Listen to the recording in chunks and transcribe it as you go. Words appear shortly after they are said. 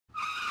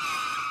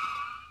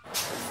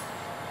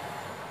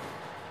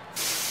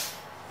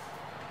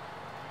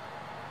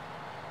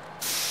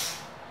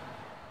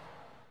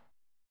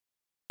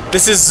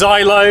This is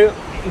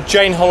XYLØ,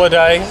 Jane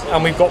Holiday,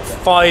 and we've got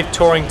 5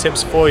 touring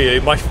tips for you.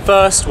 My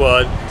first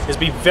one is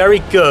be very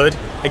good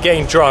at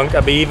getting drunk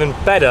and be even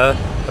better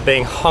at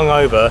being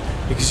hungover,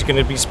 because you're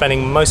going to be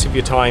spending most of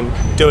your time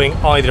doing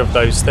either of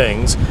those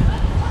things.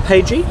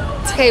 Paigey?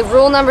 Okay,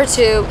 rule number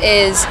 2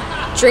 is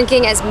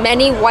drinking as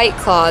many White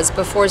Claws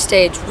before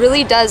stage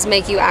really does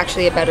make you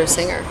actually a better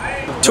singer.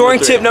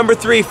 Touring tip number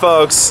 3,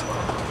 folks.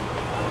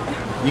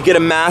 You get a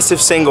massive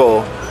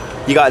single.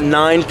 You got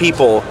 9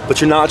 people,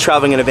 but you're not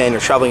traveling in a van, you're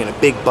traveling in a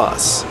big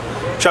bus.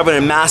 Traveling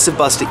in a massive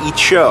bus to each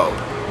show.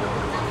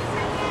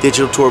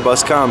 Digital tour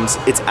bus comes,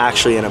 it's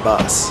actually in a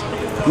bus.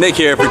 Nick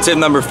here for tip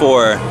number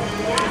 4.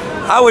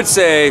 I would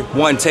say,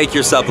 1, take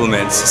your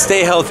supplements.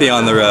 Stay healthy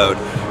on the road.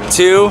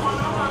 2,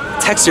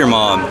 text your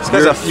mom. This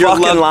guy's a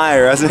fucking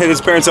liar. Hasn't hit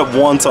his parents up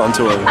once on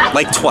tour.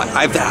 Like twice.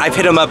 I've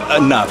hit him up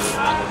enough.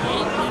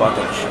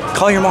 Fucking.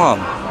 Call your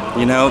mom.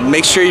 You know,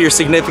 make sure your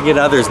significant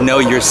others know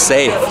you're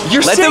safe.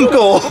 You're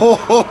single.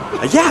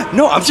 Yeah,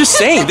 no, I'm just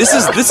saying. This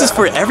is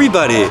for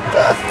everybody.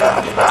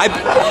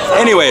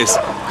 Anyways,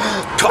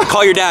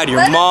 call your dad,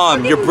 your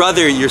mom, your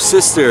brother, your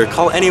sister.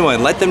 Call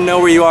anyone. Let them know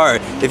where you are.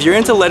 If you're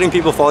into letting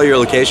people follow your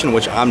location,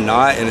 which I'm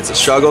not, and it's a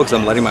struggle because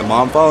I'm letting my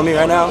mom follow me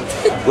right now,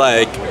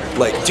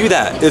 like do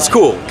that. It's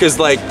cool, because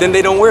like then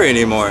they don't worry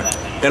anymore.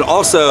 And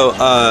also,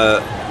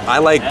 I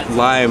like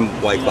lime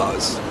White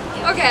Claws.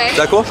 Okay. Is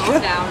that cool? Calm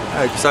down.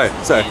 All right,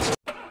 sorry.